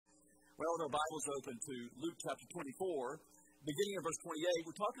Well, the Bible's open to Luke chapter 24, beginning of verse 28.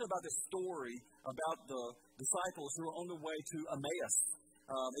 We're talking about this story about the disciples who are on the way to Emmaus.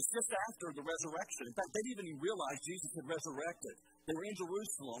 It's just after the resurrection. In fact, they didn't even realize Jesus had resurrected. They were in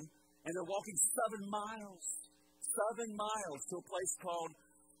Jerusalem, and they're walking 7 miles to a place called,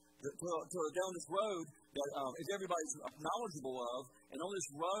 down this road that everybody's knowledgeable of. And on this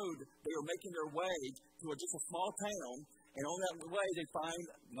road, they are making their way to just a small town. And on that way, they find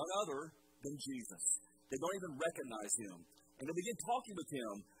none other than Jesus. They don't even recognize him. And they begin talking with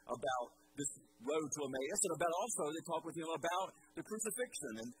him about this road to Emmaus, and about also they talk with him about the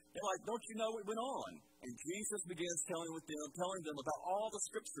crucifixion. And they're like, don't you know what went on? And Jesus begins telling them about all the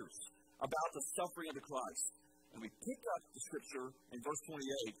scriptures about the suffering of the Christ. And we pick up the scripture in verse 28,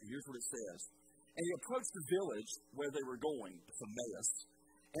 and here's what it says. And he approached the village where they were going, to Emmaus,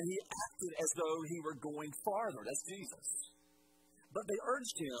 and he acted as though he were going farther. That's Jesus. But they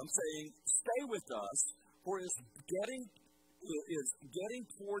urged him, saying, stay with us, for it is getting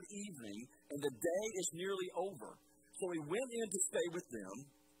toward evening, and the day is nearly over. So he went in to stay with them.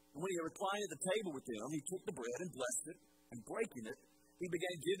 And when he reclined at the table with them, he took the bread and blessed it, and breaking it, he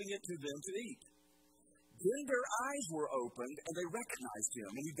began giving it to them to eat. Then their eyes were opened, and they recognized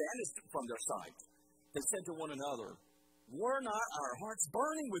him, and he vanished from their sight. They said to one another, were not our hearts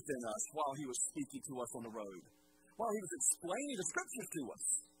burning within us while he was speaking to us on the road, while he was explaining the scriptures to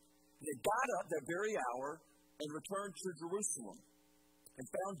us? And they got up that very hour and returned to Jerusalem, and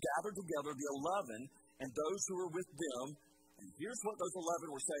found gathered together the 11 and those who were with them. And here's what those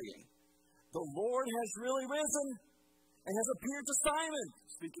 11 were saying. The Lord has really risen and has appeared to Simon,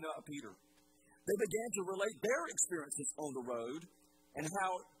 speaking of Peter. They began to relate their experiences on the road and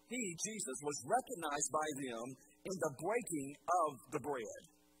how he, Jesus, was recognized by them in the breaking of the bread.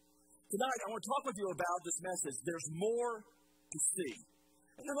 Tonight, I want to talk with you about this message. There's more to see.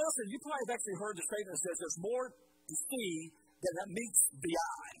 And then listen, you probably have actually heard the statement that says there's more to see than that meets the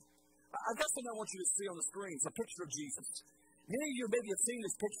eye. I've got something I want you to see on the screen. It's a picture of Jesus. Many of you maybe have seen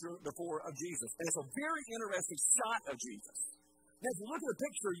this picture before of Jesus, and it's a very interesting shot of Jesus. Now, if you look at the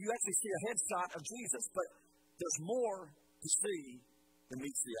picture, you actually see a headshot of Jesus, but there's more to see than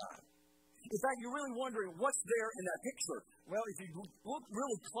meets the eye. In fact, you're really wondering what's there in that picture. Well, if you look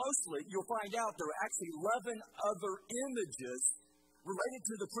really closely, you'll find out there are actually 11 other images related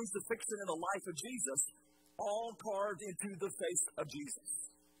to the crucifixion and the life of Jesus, all carved into the face of Jesus.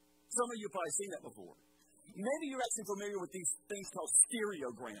 Some of you have probably seen that before. Maybe you're actually familiar with these things called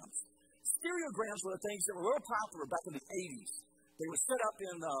stereograms. Stereograms were the things that were real popular back in the 80s. They were set up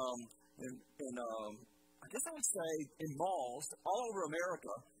in I guess I would say, in malls all over America.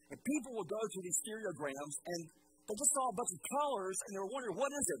 And people would go to these stereograms, and they just saw a bunch of colors, and they were wondering,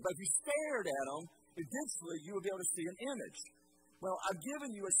 what is it? But if you stared at them, eventually you would be able to see an image. Well, I've given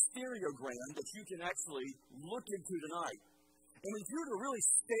you a stereogram that you can actually look into tonight. And if you were to really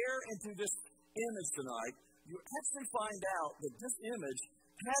stare into this image tonight, you actually find out that this image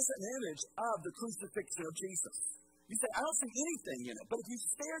has an image of the crucifixion of Jesus. You say, I don't see anything in it. But if you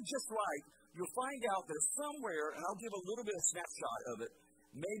stare just right, you'll find out that somewhere, and I'll give a little bit of snapshot of it,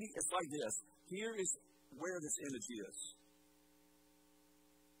 maybe it's like this. Here is where this image is.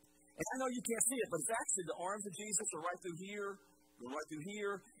 And I know you can't see it, but it's actually the arms of Jesus are right through here, going right through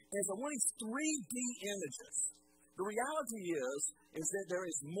here. And it's one of these 3D images. The reality is that there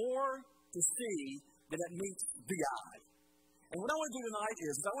is more to see than it meets the eye. And what I want to do tonight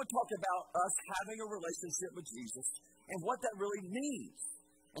is I want to talk about us having a relationship with Jesus and what that really means.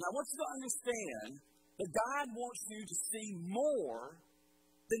 And I want you to understand that God wants you to see more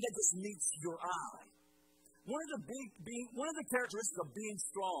than that just meets your eye. One of the characteristics of being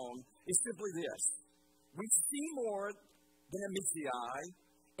strong is simply this. We see more than it meets the eye,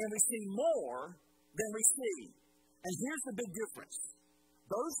 and we see more than we see. And here's the big difference.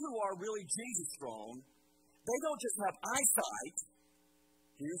 Those who are really Jesus strong, they don't just have eyesight.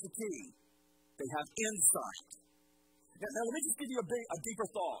 Here's the key. They have insight. Now let me just give you a deeper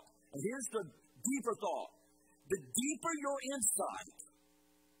thought. And here's the deeper thought. The deeper your insight,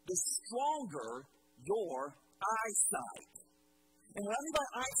 the stronger your eyesight. And when I mean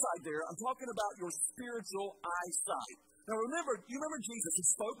by eyesight there, I'm talking about your spiritual eyesight. Now you remember Jesus, he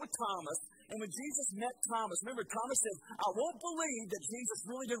spoke with Thomas, and when Jesus met Thomas, remember Thomas said, I won't believe that Jesus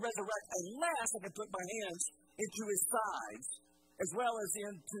really did resurrect unless I can put my hands into his sides, as well as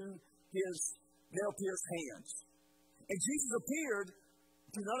into his nail-pierced hands. And Jesus appeared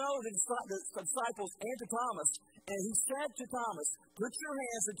to not only the disciples and to Thomas, and he said to Thomas, put your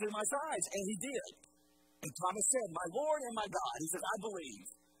hands into my sides, and he did. And Thomas said, my Lord and my God. He said, I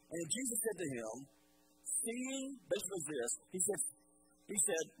believe. And Jesus said to him, seeing, this was this, he said, He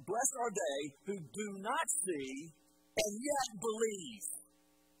said, blessed are they who do not see and yet believe.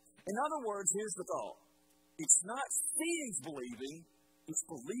 In other words, here's the thought. It's not seeing's believing, it's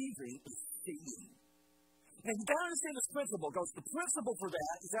believing is seeing. And you got to understand this principle, because the principle for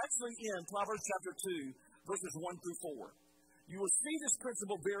that is actually in Proverbs chapter 2, verses 1 through 4. You will see this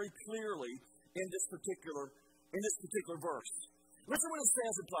principle very clearly in this particular verse. Listen what it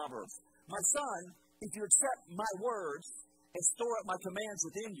says in Proverbs. My son, if you accept my words and store up my commands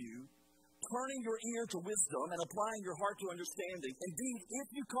within you, turning your ear to wisdom and applying your heart to understanding. Indeed, if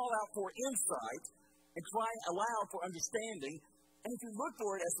you call out for insight and cry aloud for understanding, and if you look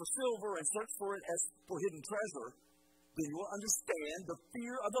for it as for silver and search for it as for hidden treasure, then you will understand the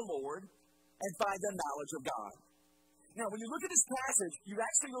fear of the Lord and find the knowledge of God. Now, when you look at this passage, you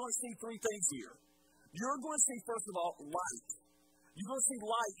actually going to see three things here. You're going to see, first of all, light. You're going to see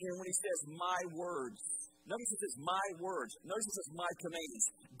light here when he says, my words. Notice it says, my words. Notice it says, my commands.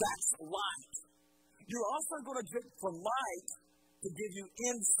 That's light. You're also going to get from light to give you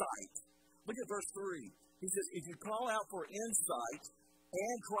insight. Look at verse 3. He says, if you call out for insight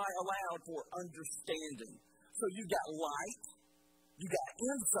and cry aloud for understanding. So you got light. You got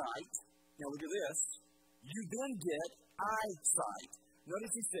insight. Now look at this. You then get eyesight.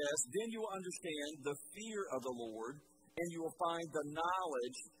 Notice he says, then you will understand the fear of the Lord, and you will find the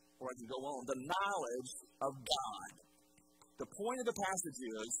knowledge, or I can go on, the knowledge of God. The point of the passage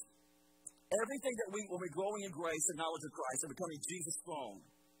is, everything that when we're growing in grace and knowledge of Christ and becoming Jesus strong,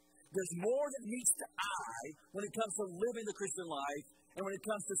 there's more that meets the eye when it comes to living the Christian life and when it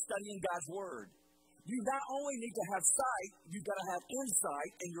comes to studying God's Word. You not only need to have sight, you've got to have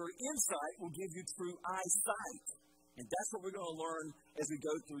insight, and your insight will give you true eyesight. And that's what we're going to learn as we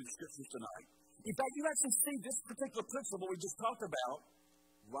go through the Scriptures tonight. In fact, you actually see this particular principle we just talked about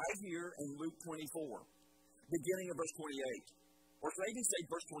right here in Luke 24, beginning of verse 28. Or maybe say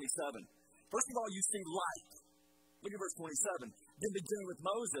verse 27. First of all, you see light. Look at verse 27. Then beginning with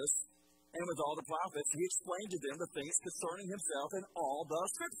Moses and with all the prophets, he explained to them the things concerning himself in all the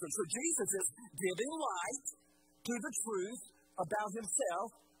Scriptures. So Jesus is giving light to the truth about himself,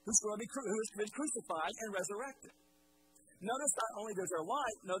 who has been crucified and resurrected. Notice not only is there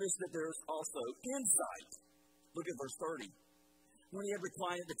light, notice that there's also insight. Look at verse 30. When he had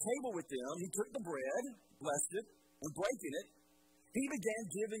reclined at the table with them, he took the bread, blessed it, and breaking it, he began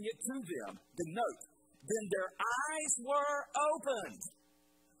giving it to them. Then note, then their eyes were opened.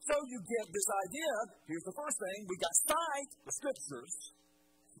 So you get this idea. Here's the first thing. We got sight, the Scriptures.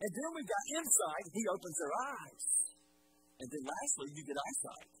 And then we got insight. He opens their eyes. And then lastly, you get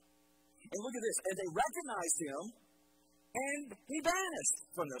eyesight. And look at this. And they recognized him, and he vanished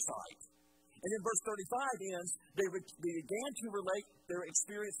from their sight. And then verse 35 ends, they began to relate their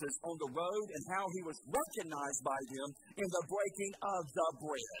experiences on the road and how he was recognized by them in the breaking of the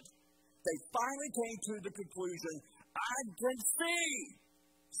bread. They finally came to the conclusion, I can see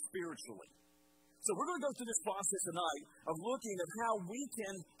spiritually. So we're going to go through this process tonight of looking at how we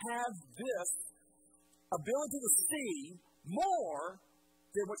can have this ability to see more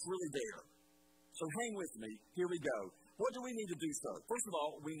than what's really there. So hang with me. Here we go. What do we need to do so? First of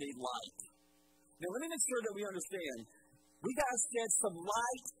all, we need light. Now let me make sure that we understand. We got to shed some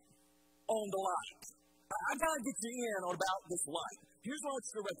light on the light. I've got to get you in on about this light. Here's what I want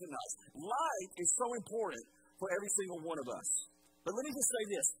you to recognize. Light is so important for every single one of us. But let me just say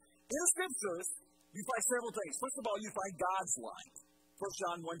this. In the Scriptures, you find several things. First of all, you find God's light. 1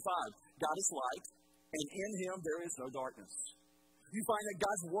 John 1:5. God is light, and in him there is no darkness. You find that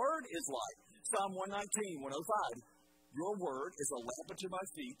God's Word is light. Psalm 119, 105. Your Word is a lamp unto my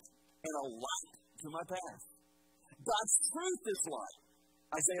feet and a light to my path. God's truth is light.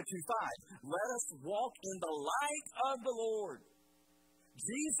 Isaiah 2:5. Let us walk in the light of the Lord.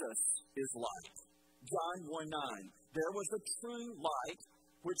 Jesus is light. John 1:9. There was a true light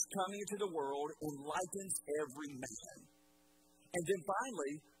which coming into the world enlightens every man. And then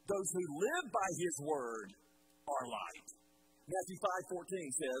finally, those who live by his word are light. Matthew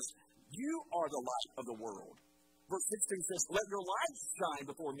 5:14 says, you are the light of the world. Verse 16 says, let your light shine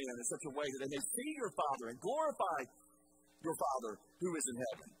before men in such a way that they may see your Father and glorify your Father who is in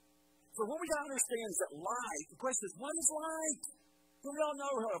heaven. So what we got to understand is that light, the question is, what is light? Well, we all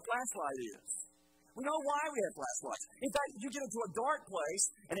know what a flashlight is. We know why we have flashlights. In fact, you get into a dark place,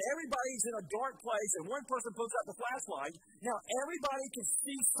 and everybody's in a dark place, and one person pulls out the flashlight. Now, everybody can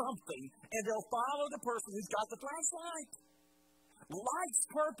see something, and they'll follow the person who's got the flashlight. Light's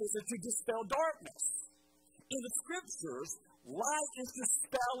purpose is to dispel darkness. In the Scriptures, light is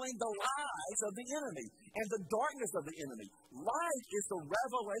dispelling the lies of the enemy and the darkness of the enemy. Light is the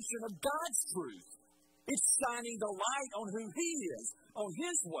revelation of God's truth. It's shining the light on who He is, on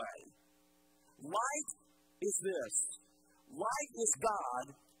His way. Light is this. Light is God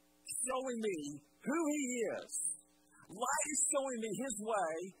showing me who He is. Light is showing me His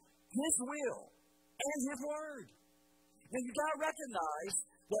way, His will, and His word. Now, you've got to recognize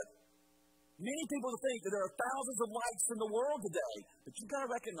that many people think that there are thousands of lights in the world today, but you've got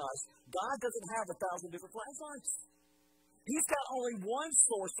to recognize God doesn't have 1,000 different flashlights. He's got only one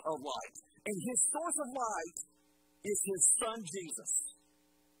source of light, and His source of light is His Son, Jesus.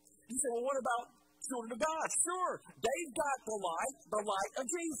 You say, well, what about children of God? Sure, they've got the light of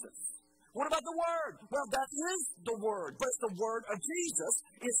Jesus. What about the Word? Well, that is the Word, but it's the Word of Jesus.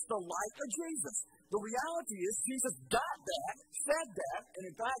 It's the light of Jesus. The reality is Jesus got that, said that, and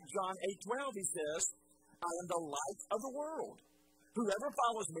in fact, John 8:12, He says, I am the light of the world. Whoever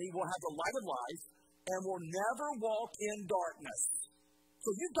follows me will have the light of life and will never walk in darkness. So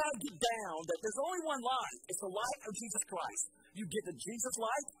you've got to get down that there's only one light. It's the light of Jesus Christ. You get the Jesus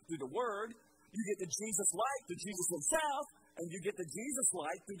light through the Word. You get the Jesus light through Jesus Himself. And you get the Jesus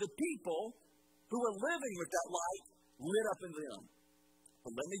light through the people who are living with that light lit up in them.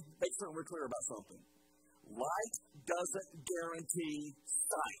 But let me make sure we're clear about something. Light doesn't guarantee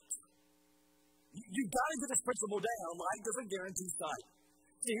sight. You've got to get this principle down. Light doesn't guarantee sight.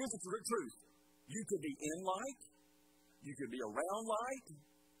 See, here's the truth. You could be in light. You could be around light.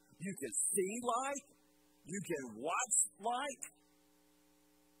 You can see light. You can watch light.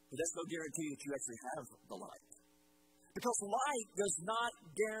 But that's no guarantee that you actually have the light. Because light does not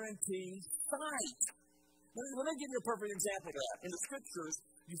guarantee sight. Let me give you a perfect example of that. In the Scriptures,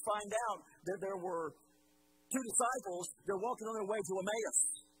 you find out that there were two disciples. They're walking on their way to Emmaus.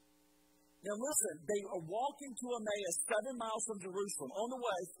 Now listen, they are walking to Emmaus 7 miles from Jerusalem. On the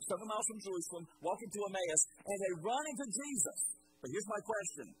way, 7 miles from Jerusalem, walking to Emmaus, and they run into Jesus. But here's my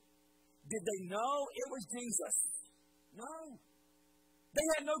question. Did they know it was Jesus? No. They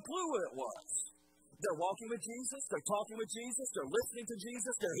had no clue what it was. They're walking with Jesus. They're talking with Jesus. They're listening to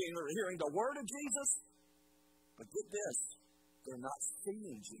Jesus. They're hearing the word of Jesus. But get this. They're not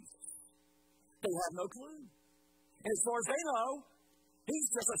seeing Jesus. They have no clue. And as far as they know, He's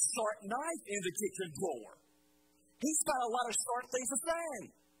just a sharp knife in the kitchen drawer. He's got a lot of sharp things to say.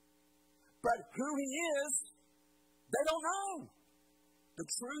 But who He is, they don't know. The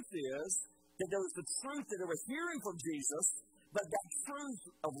truth is that there was the truth that they were hearing from Jesus, but that truth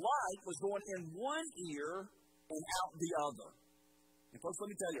of light was going in one ear and out the other. And folks,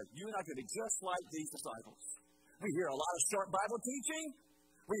 let me tell you, you and I could be just like these disciples. We hear a lot of sharp Bible teaching.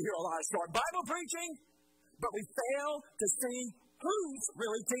 We hear a lot of sharp Bible preaching. But we fail to see who's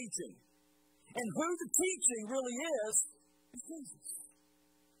really teaching. And who the teaching really is Jesus.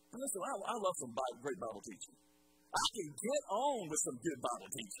 And listen, I love some great Bible teaching. I can get on with some good Bible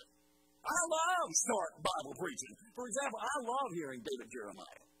teaching. I love short Bible preaching. For example, I love hearing David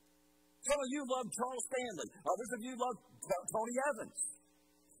Jeremiah. Some of you love Charles Stanley. Others of you love Tony Evans.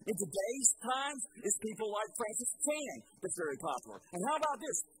 In today's times, it's people like Francis Chan that's very popular. And how about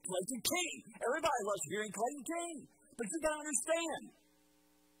this? Clayton King. Everybody loves hearing Clayton King. But you got to understand,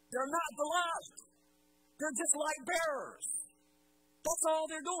 they're not the light. They're just light bearers. That's all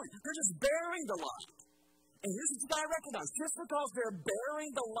they're doing. They're just bearing the light. And here's what you got to recognize. Just because they're bearing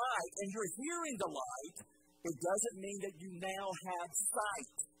the light and you're hearing the light, it doesn't mean that you now have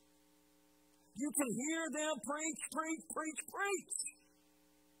sight. You can hear them preach.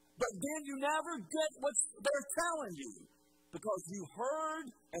 But then you never get what they're telling you. Because you heard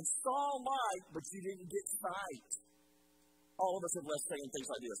and saw light, but you didn't get sight. All of us have left saying things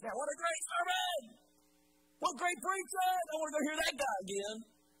like this. Man, what a great sermon! What great preaching! I want to go hear that guy again.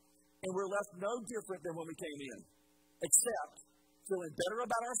 And we're left no different than when we came in. Except feeling better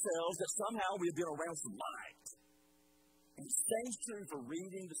about ourselves that somehow we've been around some light. And the same is true for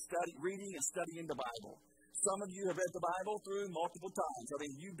reading and studying the Bible. Some of you have read the Bible through multiple times. I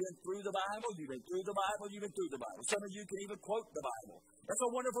mean, you've been through the Bible, you've been through the Bible, you've been through the Bible. Some of you can even quote the Bible. That's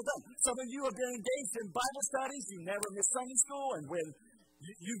a wonderful thing. Some of you have been engaged in Bible studies. You never miss Sunday school. And when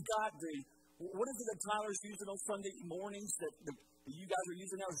you've got what is it that Tyler's using on Sunday mornings that you guys are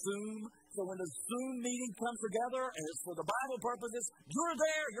using now? Zoom. So when the Zoom meeting comes together and it's for the Bible purposes, you're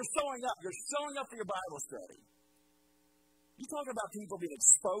there, you're showing up. You're showing up for your Bible study. You talk about people being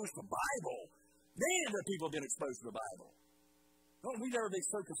exposed to the Bible. Man, the people have been exposed to the Bible. Well, we've never been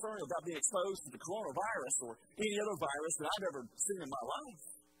so concerned about being exposed to the coronavirus or any other virus that I've ever seen in my life.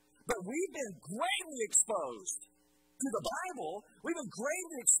 But we've been greatly exposed to the Bible. We've been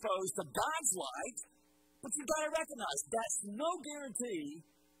greatly exposed to God's light. But you've got to recognize that's no guarantee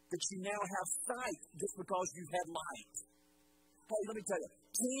that you now have sight just because you've had light. Hey, let me tell you,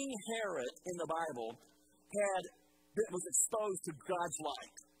 King Herod in the Bible was exposed to God's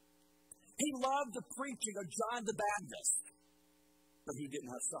light. He loved the preaching of John the Baptist, but he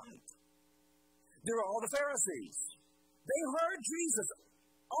didn't have sight. There were all the Pharisees. They heard Jesus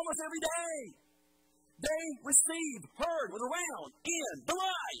almost every day. They heard, was around, in the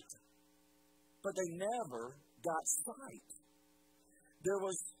light. But they never got sight. There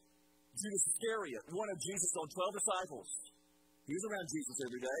was Judas Iscariot, one of Jesus' 12 disciples. He was around Jesus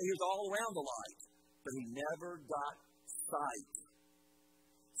every day. He was all around the light. But he never got sight.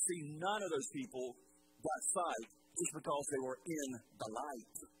 See, none of those people got sight just because they were in the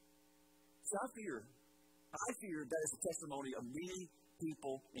light. So I fear that is the testimony of many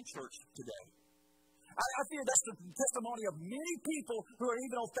people in church today. I fear that's the testimony of many people who are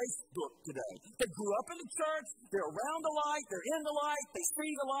even on Facebook today. They grew up in the church, they're around the light, they're in the light, they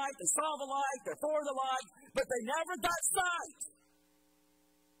see the light, they saw the light, they're for the light, but they never got sight.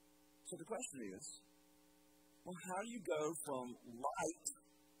 So the question is, well, how do you go from light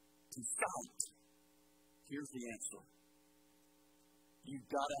to sight? Here's the answer. You've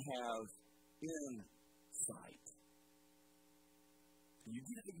got to have insight. You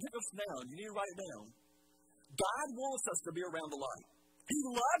need to get this down. You need to write it down. God wants us to be around the light. He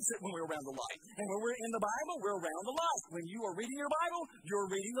loves it when we're around the light. And when we're in the Bible, we're around the light. When you are reading your Bible, you're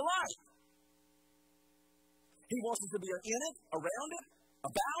reading the light. He wants us to be in it, around it,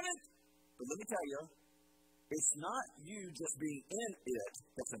 about it. But let me tell you, it's not you just being in it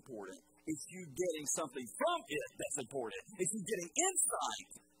that's important. It's you getting something from it that's important. It's you getting insight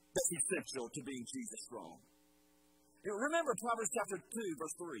that's essential to being Jesus strong. Remember Proverbs chapter 2,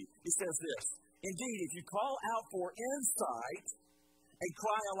 verse 3. It says this, indeed, if you call out for insight and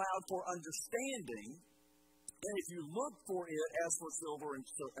cry aloud for understanding, and if you look for it as for silver and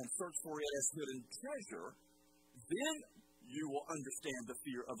search for it as hidden treasure, then you will understand the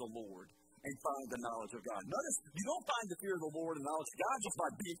fear of the Lord and find the knowledge of God. Notice, you don't find the fear of the Lord and knowledge of God just by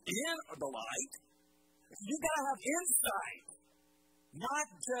being in the light. You've got to have insight, not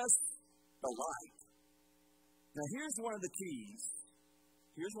just the light. Now, here's one of the keys.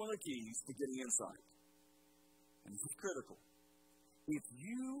 Here's one of the keys to getting insight. And this is critical. If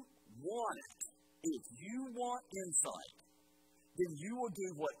you want it, if you want insight, then you will do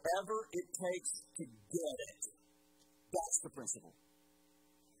whatever it takes to get it. That's the principle.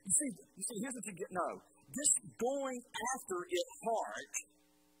 You see, here's what you get. No, this going after it hard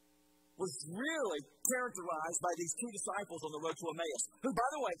was really characterized by these two disciples on the road to Emmaus, who, by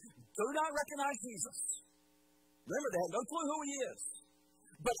the way, do not recognize Jesus. Remember, they have no clue who he is.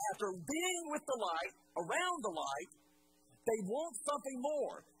 But after being with the light, around the light, they want something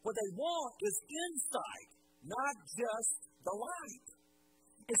more. What they want is insight, not just the light.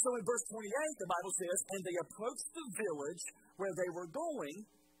 And so in verse 28, the Bible says, and they approached the village where they were going,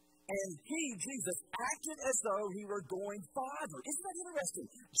 and he, Jesus, acted as though he were going farther. Isn't that interesting?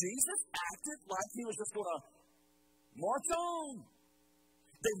 Jesus acted like he was just going to march on.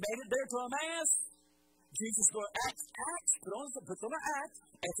 They made it there to Emmaus. Jesus is going to act, puts on an act,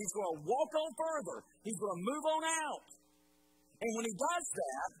 and he's going to walk on further. He's going to move on out. And when he does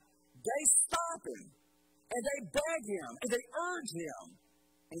that, they stop him, and they beg him, and they urge him,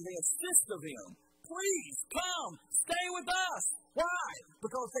 and they insist of him, please come, stay with us. Why?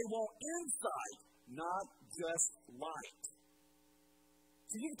 Because they want insight, not just light.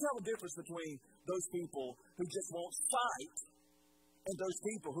 So you can tell the difference between those people who just want sight and those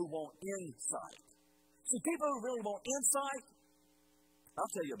people who want insight. See, people who really want insight,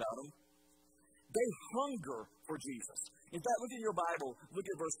 I'll tell you about them. They hunger for Jesus. In fact, look at your Bible. Look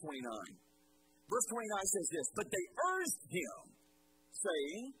at verse 29. Verse 29 says this, but they urged him,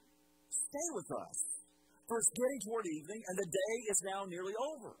 saying, stay with us, for it's getting toward evening, and the day is now nearly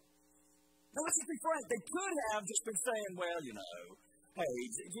over. Now, let's just be frank. They could have just been saying, well, hey,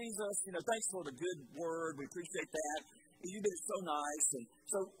 Jesus, thanks for the good word. We appreciate that. You've been so nice, and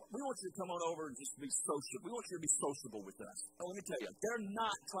so we want you to come on over and just be sociable. We want you to be sociable with us. Now, let me tell you, they're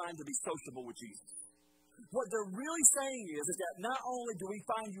not trying to be sociable with Jesus. What they're really saying is that not only do we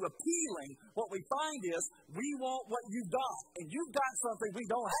find you appealing, what we find is we want what you've got, and you've got something we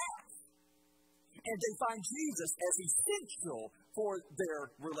don't have. And they find Jesus as essential for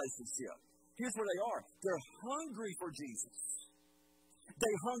their relationship. Here's where they are. They're hungry for Jesus.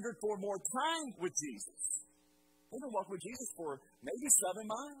 They hungered for more time with Jesus. They've been walking with Jesus for maybe 7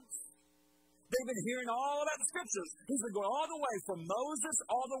 miles. They've been hearing all about the scriptures. He's been going all the way from Moses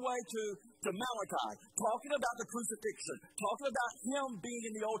all the way to Malachi, talking about the crucifixion, talking about him being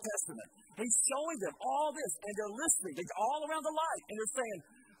in the Old Testament. He's showing them all this, and they're listening. They're all around the light, and they're saying,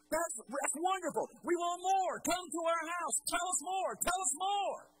 that's wonderful. We want more. Come to our house. Tell us more. Tell us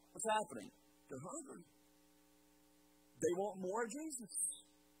more. What's happening? They're hungry. They want more of Jesus.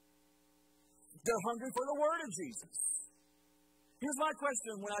 They're hungry for the Word of Jesus. Here's my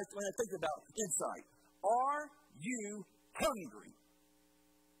question when I think about insight. Are you hungry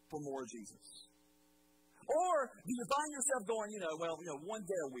for more of Jesus? Or do you find yourself going, one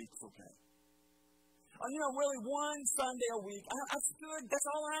day a week is okay. Really one Sunday a week, that's good. That's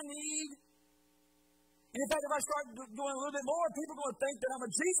all I need. And in fact, if I start doing a little bit more, people are going to think that I'm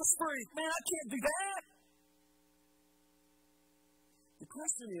a Jesus freak. Man, I can't do that. The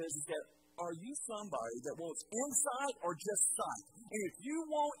question is that are you somebody that wants insight or just sight? And if you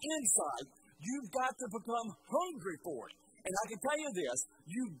want insight, you've got to become hungry for it. And I can tell you this,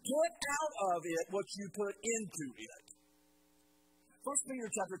 you get out of it what you put into it. 1 Peter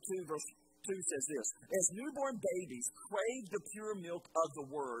chapter 2, verse 2 says this, as newborn babies crave the pure milk of the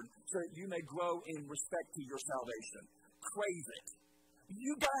Word so that you may grow in respect to your salvation. Crave it.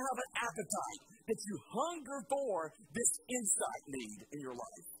 You got to have an appetite that you hunger for this insight need in your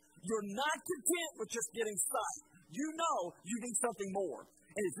life. You're not content with just getting sight. You know you need something more.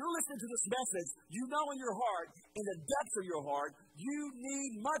 And if you're listening to this message, you know in your heart, in the depths of your heart, you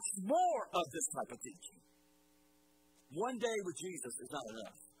need much more of this type of teaching. One day with Jesus is not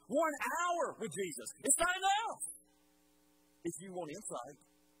enough. 1 hour with Jesus, it's not enough. If you want insight,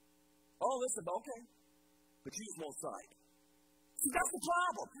 listen, okay, but you just want sight. See, that's the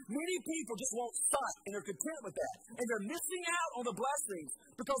problem. Many people just want sight, and they're content with that. And they're missing out on the blessings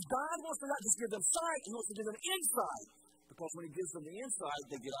because God wants to not just give them sight, He wants to give them insight. Because when He gives them the insight,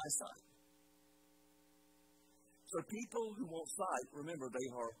 they get eyesight. So people who want sight, remember, they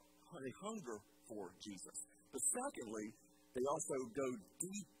hunger for Jesus. But secondly, they also go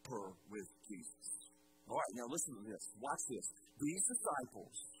deeper with Jesus. All right, now listen to this. Watch this. These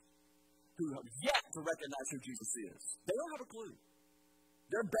disciples who have yet to recognize who Jesus is, they don't have a clue.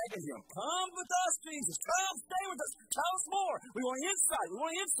 They're begging Him, come with us, Jesus. Come, stay with us. Tell us more. We want insight. We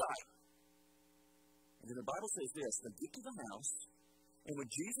want insight. And then the Bible says this, they get to the house, and when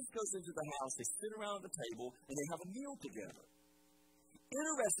Jesus goes into the house, they sit around the table, and they have a meal together.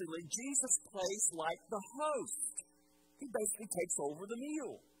 Interestingly, Jesus plays like the host. He basically takes over the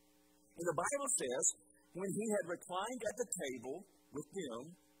meal. And the Bible says, when He had reclined at the table with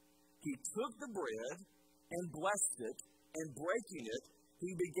them, He took the bread and blessed it, and breaking it, He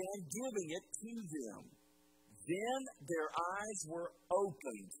began giving it to them. Then their eyes were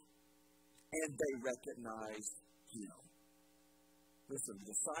opened, and they recognized Him. Listen,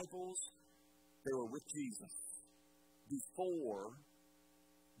 the disciples, they were with Jesus before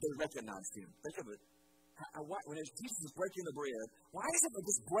they recognized Him. Think of it. When Jesus is breaking the bread, why isn't it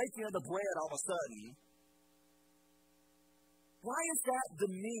just breaking of the bread all of a sudden? Why is that the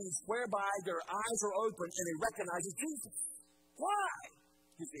means whereby their eyes are open and they recognize Jesus? Why?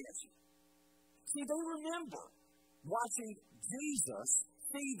 Here's the answer. See, they remember watching Jesus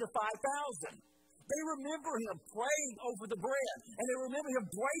feed the 5,000. They remember Him praying over the bread. And they remember Him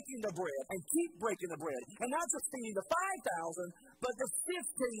breaking the bread and keep breaking the bread. And not just feeding the 5,000, but the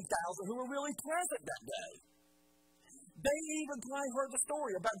 15,000 who were really present that day. They even probably heard the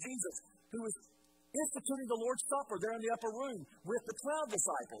story about Jesus who was instituting the Lord's Supper there in the upper room with the 12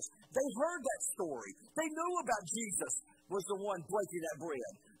 disciples. They heard that story. They knew about Jesus was the one breaking that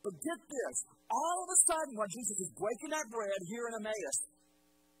bread. But get this, all of a sudden when Jesus is breaking that bread here in Emmaus,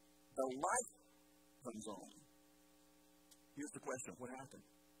 the light comes on. Here's the question, what happened?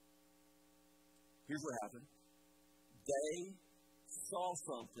 Here's what happened. They saw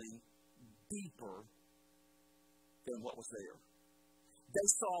something deeper than what was there. They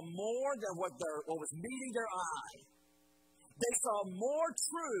saw more than what was meeting their eye. They saw more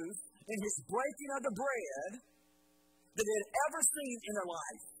truth in His breaking of the bread than they had ever seen in their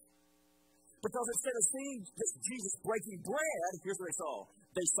life. Because instead of seeing just Jesus breaking bread, here's what they saw.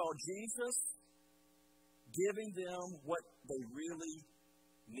 They saw Jesus giving them what they really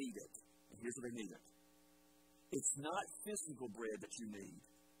needed. And here's what they needed. It's not physical bread that you need.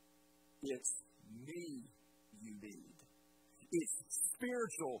 It's me you need. It's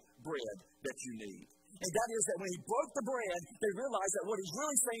spiritual bread that you need. And that is that when He broke the bread, they realized that what He's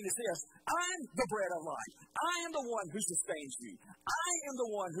really saying is this: I'm the bread of life. I am the one who sustains you. I am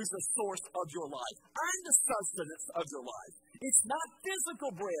the one who's the source of your life. I'm the sustenance of your life. It's not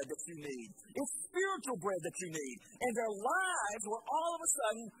physical bread that you need. It's spiritual bread that you need. And their lives were all of a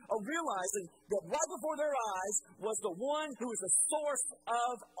sudden realizing that right before their eyes was the one who is the source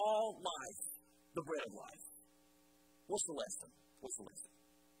of all life, the bread of life. What's the lesson? What's the lesson?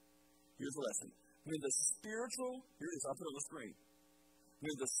 Here's the lesson. When the spiritual, here it is, I'll put it on the screen.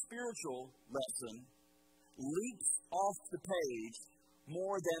 When the spiritual lesson leaps off the page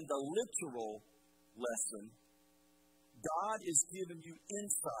more than the literal lesson, God is giving you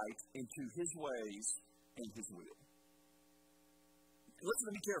insight into His ways and His will. Listen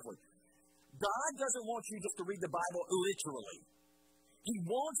to me carefully. God doesn't want you just to read the Bible literally. He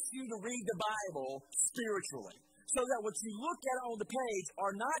wants you to read the Bible spiritually, so that what you look at on the page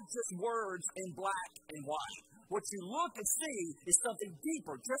are not just words in black and white. What you look and see is something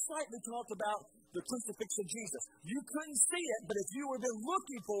deeper, just like we talked about the crucifixion of Jesus. You couldn't see it, but if you were then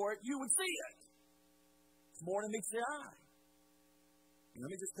looking for it, you would see it. It's more than meets the eye. And let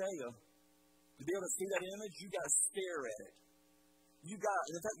me just tell you, to be able to see that image, you got to stare at it. In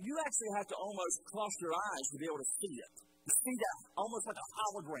fact, you actually have to almost cross your eyes to be able to see it. To see that almost like a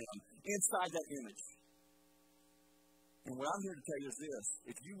hologram inside that image. And what I'm here to tell you is this: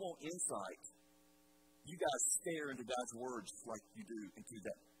 if you want insight, you got to stare into God's words like you do into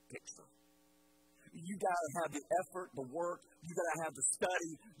that picture. You got to have the effort, the work. You got to have the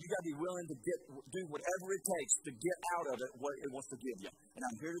study. You got to be willing to do whatever it takes to get out of it what it wants to give you. And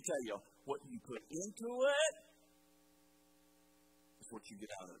I'm here to tell you, what you put into it is what you get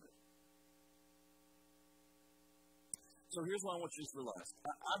out of it. So here's what I want you to realize.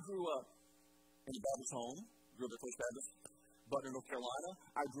 I grew up in a Baptist home. Grew up at First Baptist, Butler, North Carolina.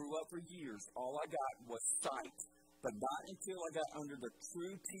 I grew up for years. All I got was sight. But not until I got under the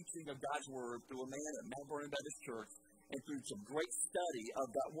true teaching of God's Word through a man at Mount Vernon Baptist Church and through some great study of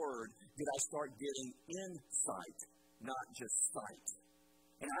that Word did I start getting insight, not just sight.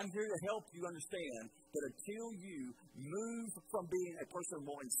 And I'm here to help you understand that until you move from being a person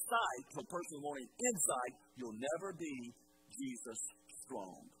wanting sight to a person wanting insight, you'll never be Jesus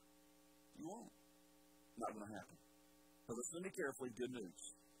strong. You won't. Not going to happen. So listen to me carefully. Good news.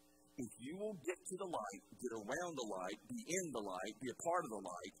 If you will get to the light, get around the light, be in the light, be a part of the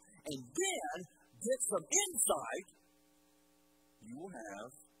light, and then get some insight, you will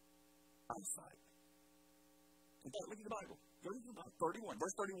have eyesight. In fact, look at the Bible. Go to the Bible. 31,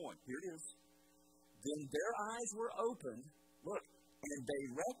 verse 31. Here it is. Then their eyes were opened, look, and they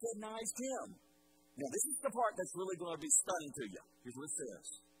recognized him. Now, this is the part that's really going to be stunning to you. Here's what it says.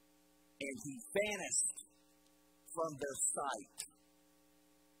 And he vanished from their sight.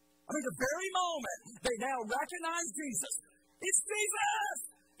 I mean, the very moment they now recognize Jesus, it's Jesus!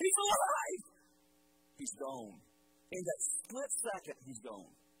 He's alive! He's gone. In that split second, he's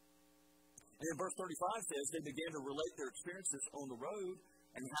gone. And then verse 35 says, they began to relate their experiences on the road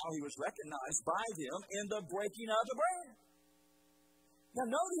and how he was recognized by them in the breaking of the bread. Now,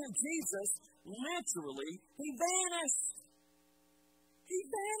 notice here, Jesus, literally, he vanished. He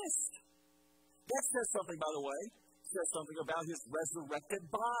vanished. That says something, by the way. Says something about his resurrected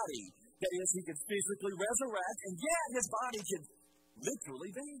body. That is, he could physically resurrect, and yet his body could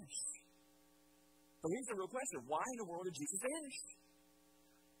literally vanish. So here's the real question. Why in the world did Jesus vanish?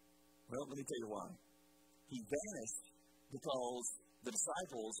 Well, let me tell you why. He vanished because the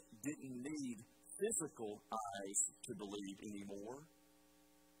disciples didn't need physical eyes to believe anymore.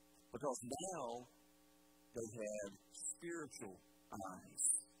 Because now they had spiritual eyes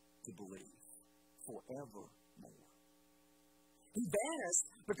to believe forevermore. He vanished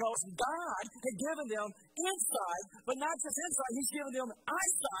because God had given them insight, but not just insight, he's given them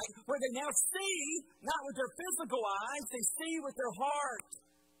eyesight where they now see, not with their physical eyes, they see with their heart.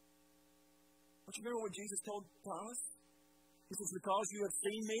 Don't you remember what Jesus told Thomas? He says, because you have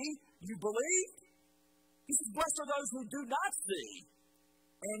seen me, you believe. He says, blessed are those who do not see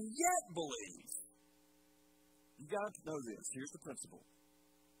and yet believe. You've got to know this. Here's the principle.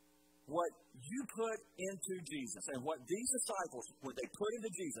 What you put into Jesus and what these disciples, what they put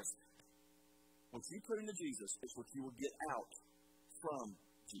into Jesus, what you put into Jesus is what you will get out from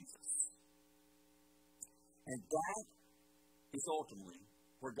Jesus. And that is ultimately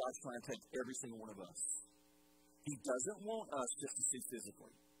where God's trying to take every single one of us. He doesn't want us just to see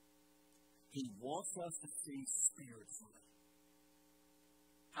physically. He wants us to see spiritually.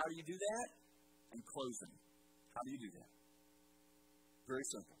 How do you do that? In closing, how do you do that? Very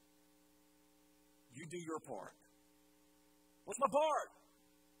simple. You do your part. What's my part?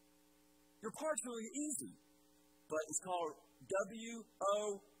 Your part's really easy, but it's called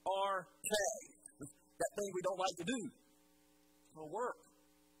WORK. That thing we don't like to do. It's going to work.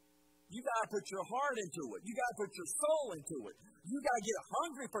 You got to put your heart into it. You got to put your soul into it. You got to get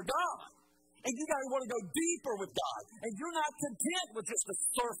hungry for God. And you got to want to go deeper with God. And you're not content with just the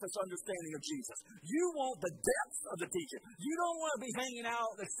surface understanding of Jesus. You want the depths of the teaching. You don't want to be hanging out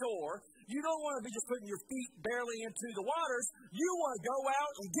at the shore. You don't want to be just putting your feet barely into the waters. You want to go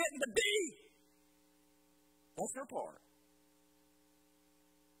out and get in the deep. That's your part.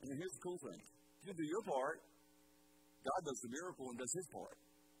 And then here's the cool thing. If you do your part, God does the miracle and does his part.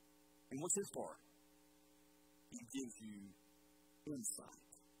 And what's his part? He gives you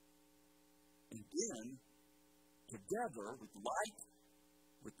insight. And then, together with light,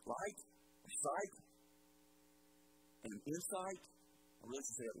 sight, and insight, or let's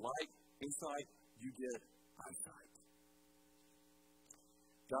say it, light, insight, you get eyesight.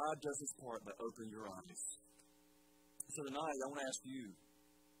 God does his part by opening your eyes. So tonight, I want to ask you,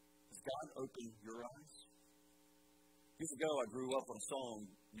 has God opened your eyes? Years ago, I grew up on a song,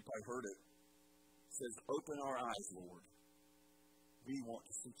 you probably heard it. It says, "Open our eyes, Lord. We want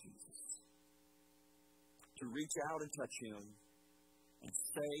to see Jesus." To reach out and touch him and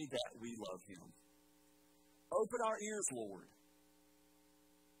say that we love him. Open our ears, Lord,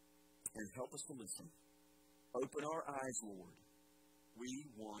 and help us to listen. Open our eyes, Lord. We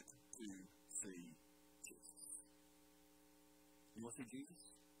want to see Jesus. You want to see Jesus?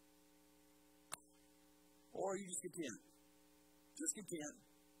 Or are you just content? Just content.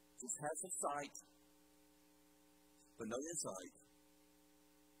 Just have some sight, but no insight.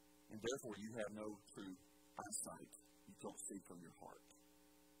 And therefore, you have no true eyesight. You don't see from your heart.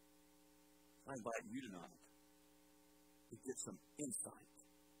 I invite you tonight to get some insight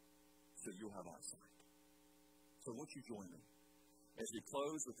so you'll have eyesight. So won't you join me as we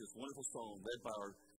close with this wonderful song led by our